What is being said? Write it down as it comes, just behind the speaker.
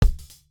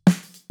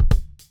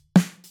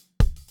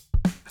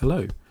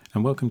Hello,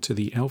 and welcome to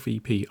the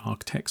LVP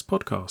Architects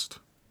podcast.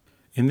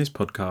 In this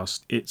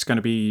podcast, it's going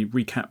to be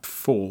recap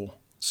 4.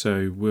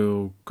 So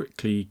we'll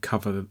quickly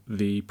cover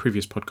the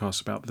previous podcast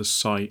about the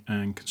site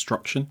and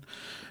construction.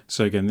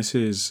 So again, this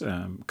is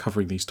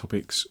covering these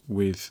topics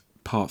with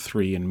part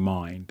 3 in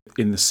mind.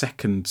 In the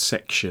second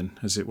section,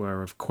 as it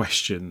were, of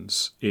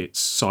questions, it's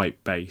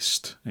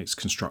site-based, it's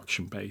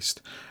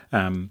construction-based.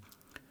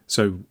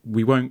 So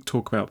we won't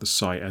talk about the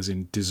site as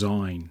in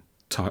design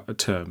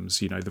terms.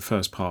 The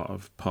first part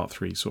of part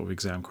 3 sort of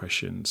exam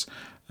questions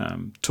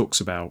talks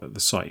about the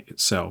site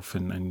itself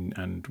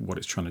and what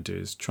it's trying to do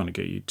is trying to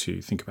get you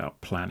to think about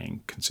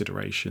planning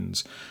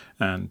considerations,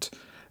 and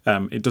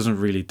it doesn't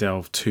really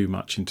delve too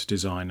much into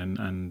design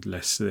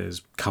unless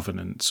there's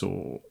covenants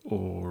or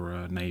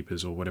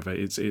neighbours or whatever.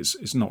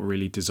 It's not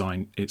really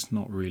design. It's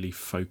not really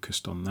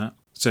focused on that.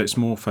 So it's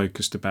more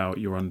focused about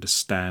your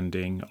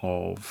understanding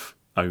of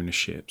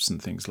ownerships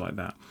and things like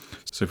that.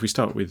 So if we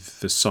start with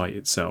the site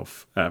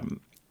itself,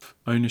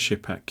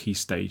 ownership at key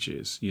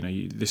stages,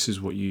 this is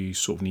what you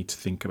sort of need to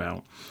think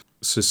about.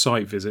 So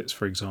site visits,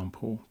 for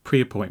example,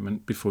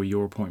 pre-appointment, before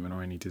your appointment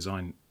or any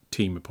design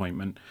team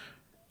appointment,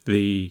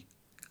 the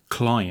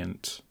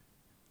client,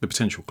 the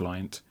potential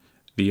client,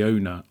 the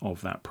owner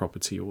of that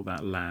property or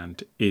that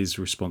land is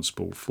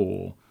responsible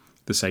for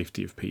the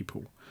safety of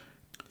people.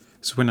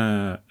 So when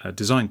a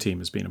design team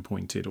has been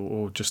appointed,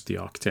 or just the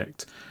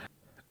architect,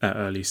 at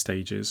early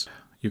stages,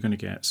 you're going to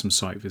get some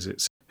site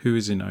visits. Who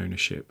is in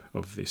ownership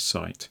of this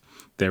site?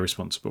 They're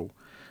responsible.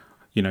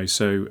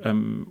 So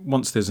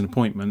once there's an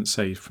appointment,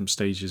 say from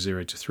stages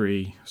 0 to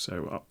 3,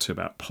 so up to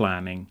about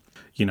planning,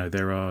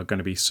 there are going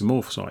to be some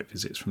more site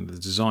visits from the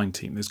design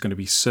team. There's going to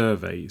be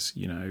surveys,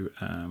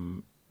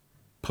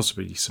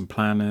 possibly some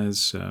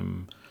planners,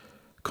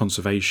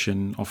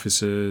 conservation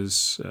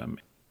officers,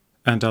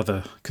 and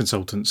other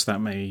consultants that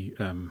may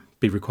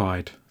be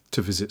required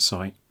to visit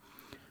site.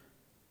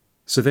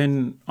 So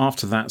then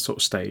after that sort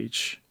of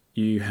stage,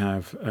 you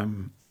have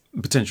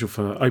potential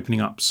for opening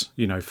ups,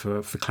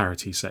 for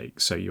clarity's sake.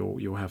 So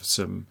you'll have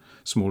some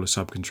smaller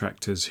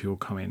subcontractors who will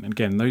come in. And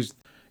again,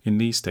 in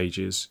these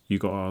stages,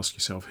 you've got to ask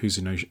yourself, who's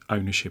in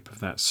ownership of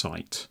that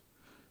site?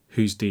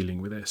 Who's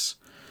dealing with this?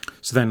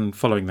 So then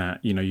following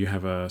that, you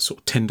have a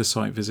sort of tender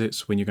site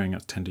visits. When you're going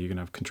out to tender, you're going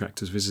to have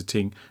contractors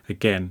visiting.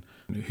 Again,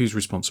 who's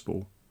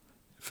responsible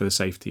for the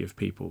safety of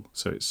people?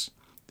 So it's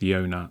the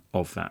owner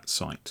of that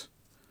site.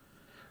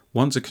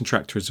 Once a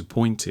contractor is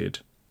appointed,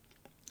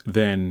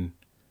 then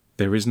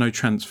there is no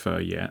transfer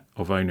yet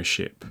of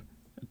ownership,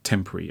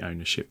 temporary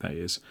ownership that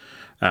is,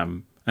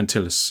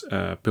 until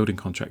a building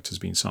contract has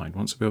been signed.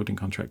 Once a building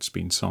contract has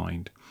been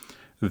signed,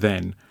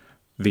 then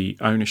the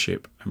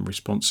ownership and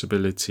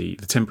responsibility,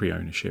 the temporary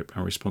ownership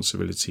and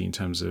responsibility in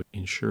terms of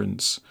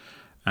insurance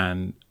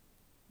and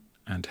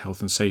health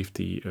and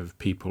safety of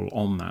people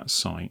on that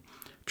site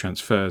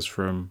transfers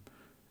from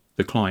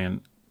the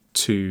client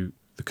to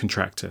the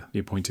contractor, the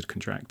appointed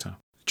contractor.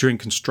 During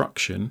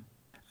construction,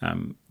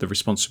 the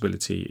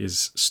responsibility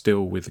is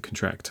still with the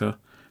contractor,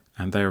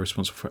 and they are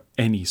responsible for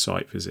any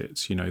site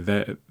visits.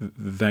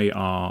 They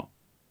are,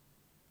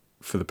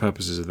 for the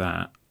purposes of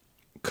that,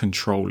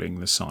 controlling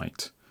the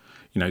site.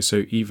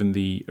 So even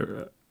the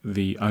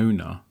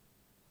owner,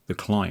 the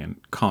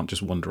client, can't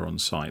just wander on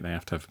site. They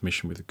have to have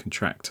permission with the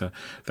contractor.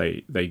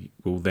 They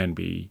will then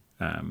be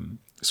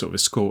sort of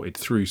escorted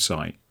through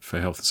site for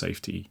health and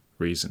safety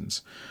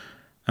reasons.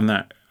 And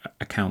that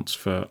accounts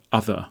for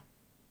other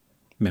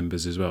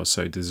members as well.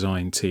 So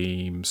design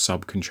team,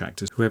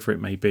 subcontractors, whoever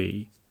it may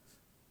be,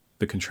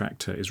 the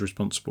contractor is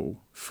responsible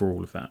for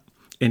all of that.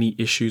 Any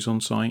issues on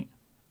site,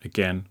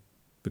 again,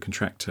 the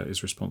contractor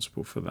is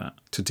responsible for that,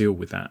 to deal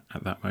with that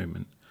at that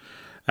moment.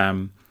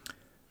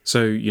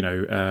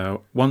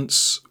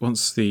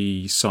 Once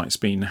the site's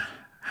been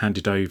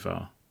handed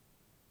over,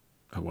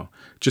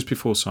 just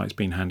before site's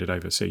been handed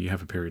over, so you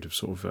have a period of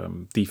sort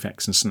of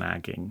defects and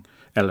snagging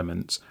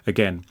elements.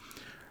 Again,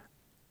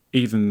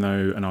 even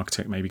though an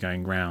architect may be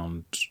going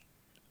round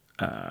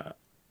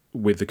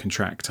with the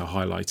contractor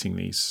highlighting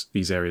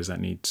these areas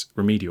that need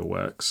remedial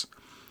works,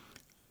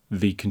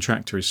 the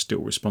contractor is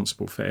still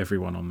responsible for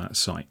everyone on that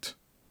site.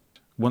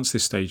 Once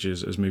this stage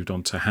has moved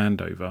on to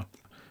handover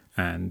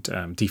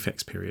and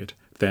defects period,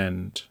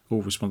 then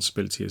all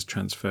responsibility is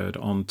transferred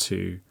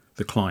onto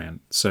the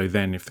client. So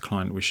then if the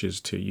client wishes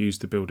to use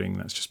the building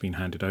that's just been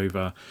handed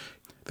over,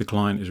 the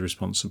client is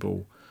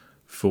responsible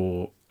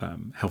for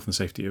health and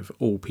safety of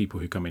all people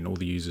who come in, all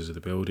the users of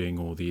the building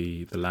or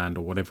the land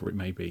or whatever it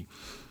may be.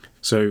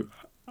 So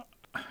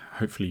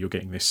hopefully you're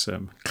getting this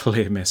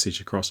clear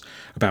message across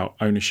about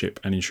ownership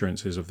and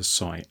insurances of the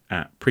site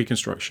at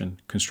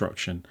pre-construction,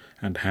 construction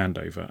and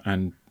handover.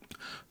 And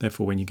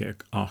therefore, when you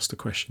get asked a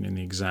question in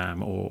the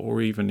exam,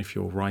 or even if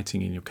you're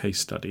writing in your case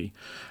study,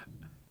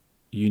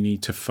 you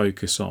need to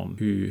focus on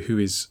who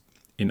is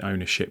in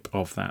ownership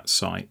of that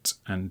site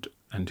and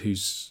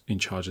who's in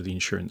charge of the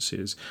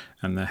insurances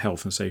and the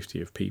health and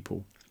safety of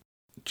people.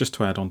 Just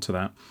to add on to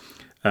that,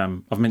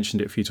 I've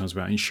mentioned it a few times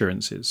about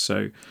insurances.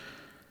 So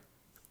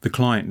the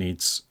client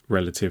needs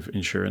relative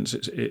insurance,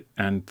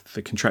 and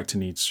the contractor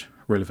needs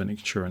relevant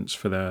insurance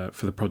for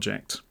the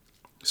project.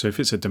 So if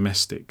it's a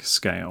domestic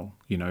scale,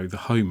 the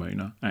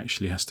homeowner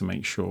actually has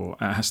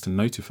to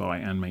notify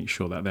and make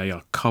sure that they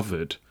are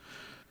covered,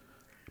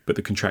 but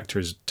the contractor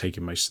is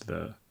taking most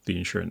of the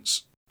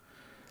insurance.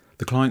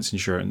 The client's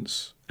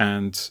insurance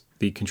and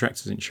the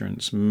contractor's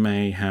insurance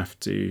may have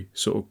to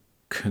sort of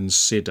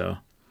consider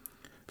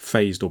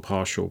phased or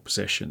partial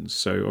possessions.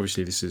 So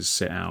obviously this is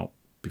set out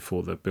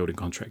before the building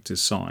contract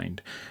is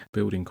signed.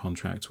 Building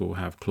contract will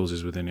have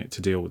clauses within it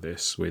to deal with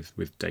this,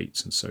 with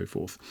dates and so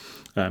forth.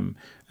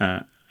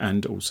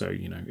 And also,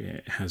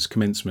 it has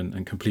commencement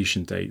and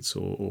completion dates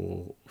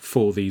or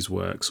for these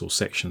works or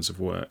sections of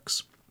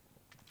works.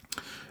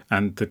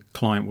 And the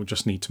client will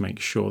just need to make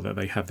sure that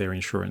they have their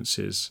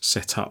insurances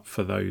set up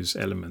for those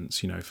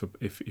elements.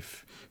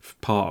 If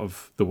part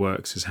of the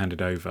works is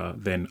handed over,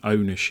 then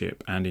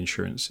ownership and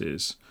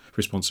insurances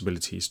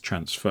responsibilities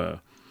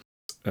transfer.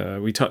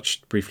 We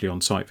touched briefly on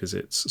site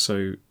visits.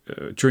 So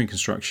during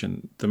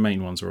construction, the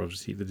main ones are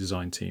obviously the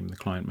design team. The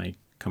client may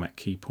come at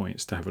key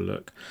points to have a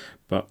look,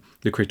 but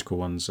the critical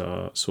ones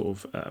are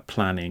sort of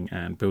planning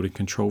and building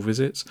control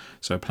visits.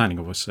 So a planning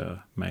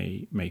officer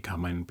may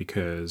come in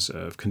because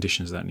of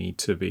conditions that need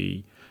to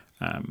be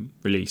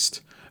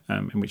released,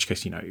 in which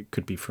case it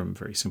could be from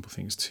very simple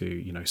things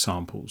to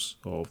samples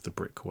of the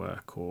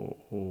brickwork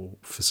or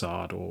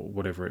facade or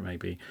whatever it may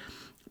be.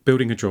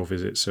 Building control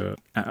visits are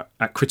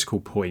at critical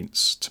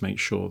points to make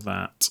sure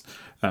that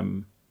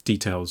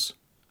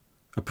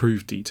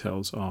approved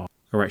details are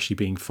actually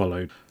being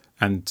followed.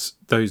 And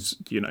those,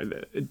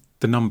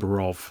 the number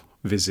of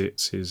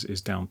visits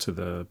is down to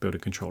the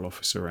building control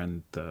officer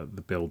and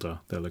the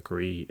builder. They'll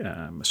agree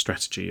a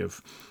strategy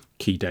of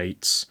key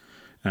dates,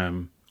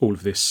 all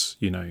of this,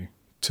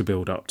 to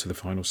build up to the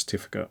final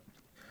certificate.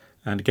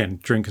 And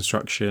again, during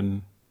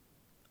construction,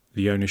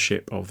 the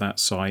ownership of that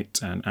site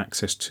and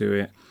access to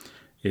it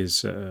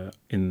is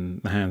in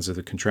the hands of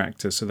the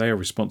contractor. So they are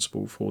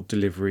responsible for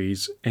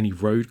deliveries, any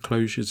road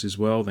closures as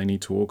well they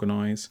need to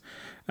organise,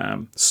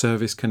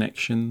 service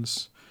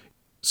connections.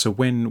 So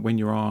when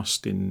you're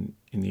asked in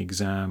the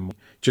exam,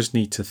 just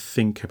need to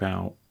think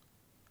about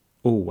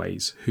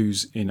always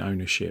who's in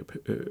ownership,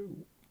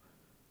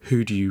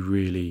 who do you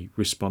really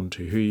respond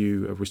to, who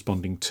you are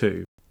responding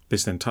to.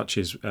 This then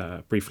touches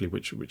briefly,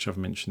 which I've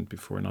mentioned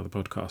before in other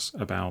podcasts,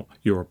 about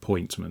your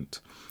appointment.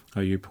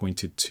 Are you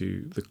appointed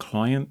to the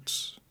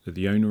client,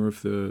 the owner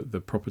of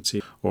the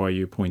property, or are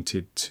you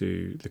appointed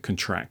to the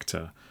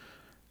contractor?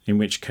 In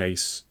which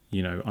case,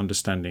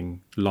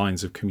 understanding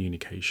lines of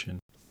communication.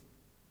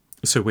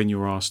 So when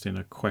you're asked in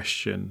a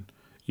question,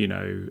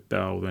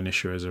 an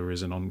issue has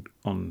arisen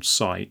on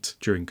site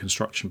during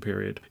construction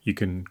period, you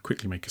can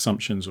quickly make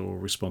assumptions or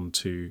respond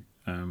to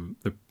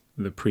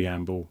the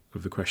preamble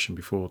of the question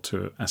before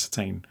to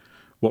ascertain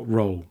what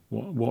role,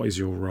 what is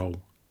your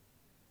role,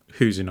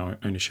 who's in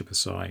ownership of the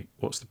site,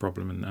 what's the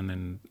problem, and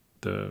then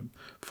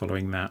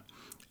following that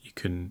you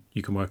can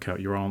work out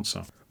your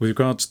answer. With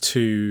regards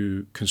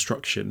to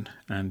construction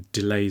and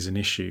delays and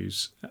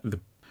issues,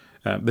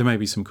 there may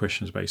be some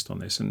questions based on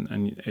this,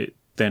 and it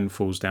then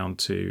falls down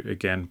to,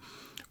 again,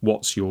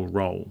 what's your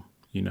role?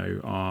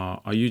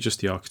 Are you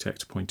just the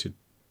architect appointed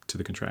to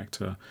the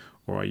contractor,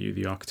 or are you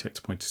the architect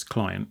appointed to the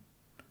client?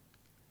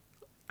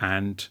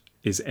 And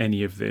is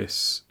any of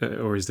this,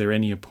 or is there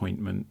any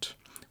appointment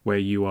where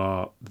you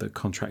are the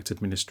contract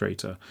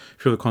administrator?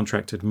 If you're the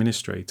contract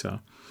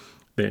administrator,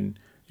 then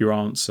your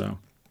answer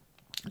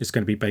is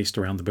going to be based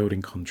around the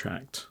building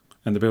contract.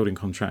 And the building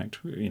contract,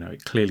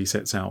 it clearly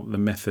sets out the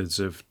methods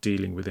of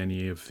dealing with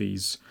any of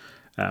these,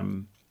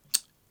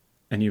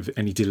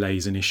 any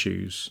delays and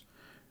issues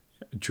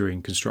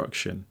during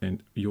construction.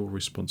 And your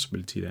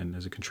responsibility then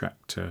as a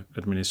contractor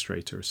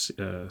administrator,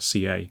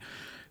 CA,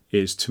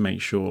 is to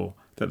make sure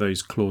that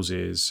those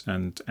clauses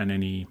and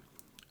any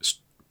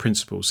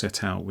principles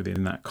set out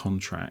within that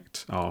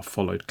contract are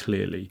followed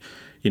clearly.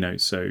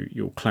 So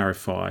you'll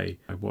clarify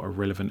what a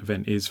relevant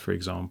event is, for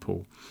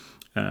example,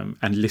 and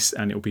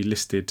it will be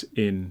listed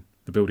in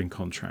the building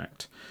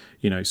contract,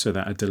 so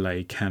that a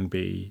delay can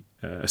be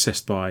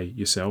assessed by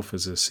yourself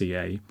as a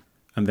CA,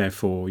 and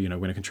therefore,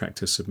 when a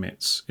contractor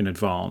submits in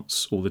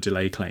advance all the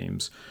delay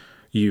claims,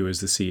 you as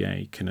the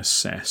CA can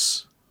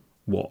assess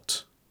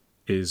what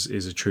is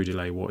a true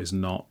delay, what is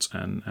not,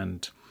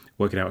 and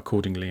work it out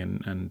accordingly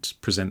and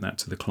present that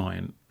to the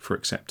client for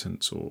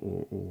acceptance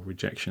or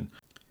rejection.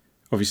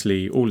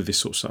 Obviously, all of this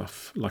sort of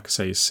stuff, like I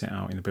say, is set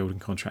out in the building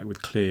contract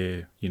with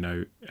clear,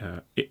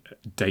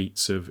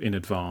 dates in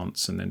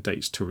advance and then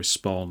dates to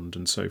respond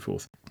and so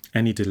forth.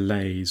 Any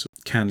delays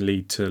can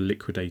lead to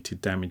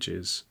liquidated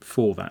damages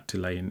for that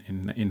delay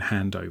in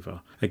handover.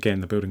 Again,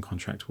 the building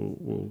contract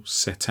will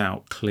set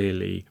out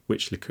clearly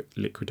which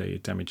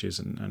liquidated damages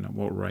and at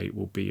what rate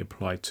will be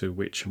applied to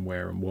which and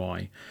where and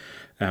why.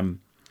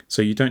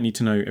 So you don't need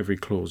to know every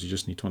clause, you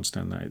just need to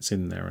understand that it's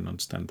in there and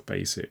understand the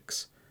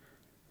basics.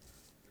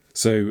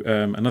 So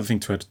another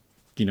thing to add,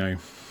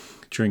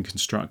 during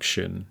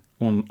construction,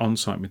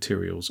 on-site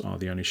materials are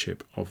the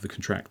ownership of the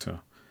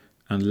contractor.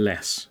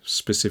 unless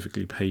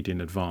specifically paid in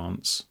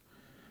advance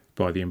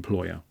by the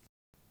employer.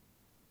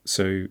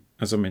 So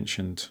as I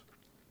mentioned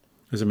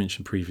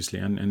previously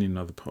and in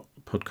other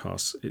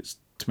podcasts, it's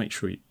to make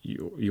sure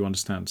you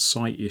understand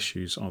site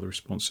issues are the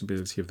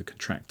responsibility of the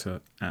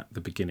contractor at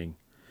the beginning.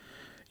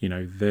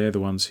 They're the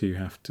ones who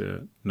have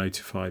to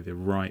notify the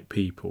right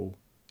people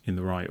in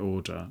the right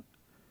order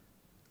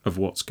of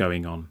what's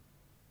going on.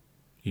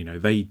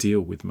 They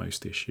deal with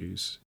most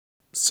issues.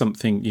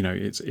 Something,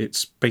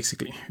 it's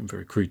basically, in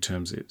very crude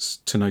terms, it's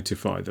to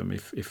notify them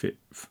if it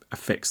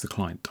affects the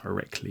client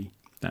directly.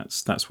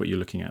 That's what you're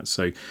looking at.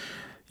 So,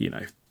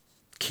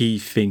 key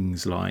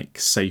things like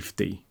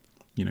safety,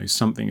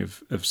 something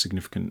of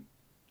significant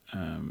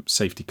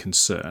safety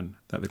concern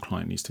that the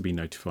client needs to be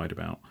notified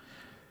about,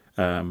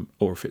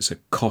 or if it's a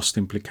cost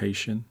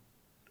implication,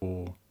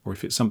 or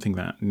if it's something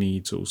that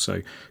needs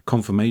also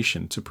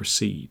confirmation to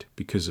proceed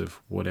because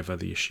of whatever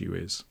the issue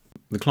is.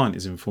 The client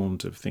is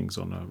informed of things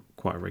on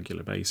quite a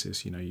regular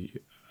basis.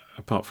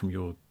 Apart from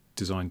your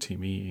design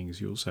team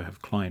meetings, you also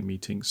have client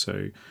meetings,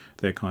 so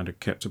they're kind of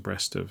kept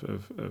abreast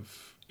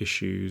of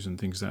issues and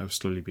things that have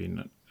slowly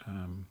been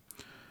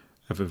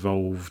have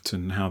evolved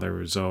and how they're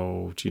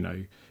resolved.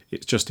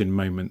 It's just in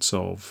moments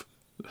of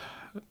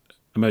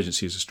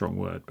emergency is a strong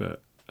word,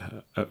 but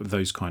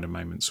those kind of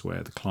moments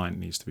where the client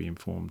needs to be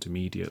informed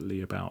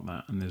immediately about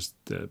that, and there's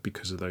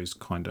because of those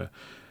kind of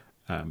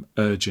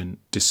urgent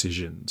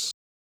decisions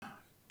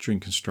during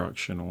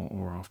construction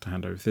or after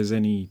handover. If there's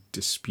any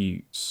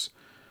disputes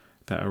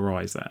that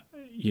arise, that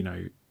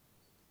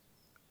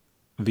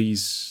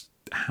these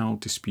how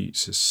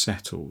disputes are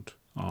settled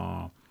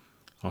are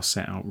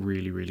set out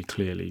really, really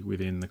clearly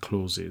within the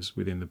clauses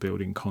within the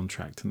building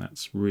contract, and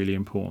that's really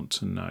important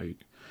to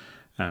note.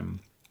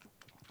 And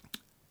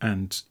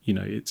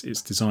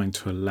it's designed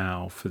to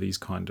allow for these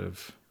kind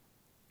of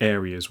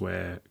areas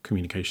where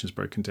communication is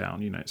broken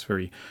down. It's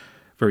very,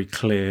 very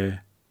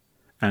clear,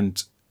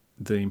 and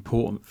the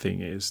important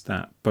thing is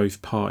that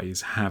both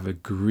parties have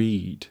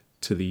agreed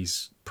to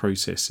these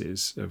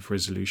processes of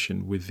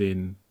resolution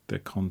within the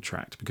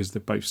contract because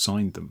they've both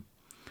signed them.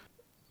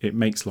 It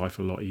makes life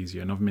a lot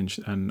easier, and I've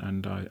mentioned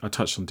and I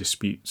touched on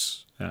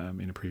disputes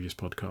in a previous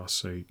podcast,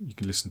 so you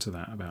can listen to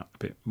that a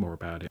bit more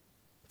about it.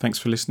 Thanks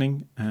for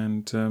listening,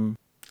 and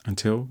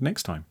until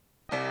next time.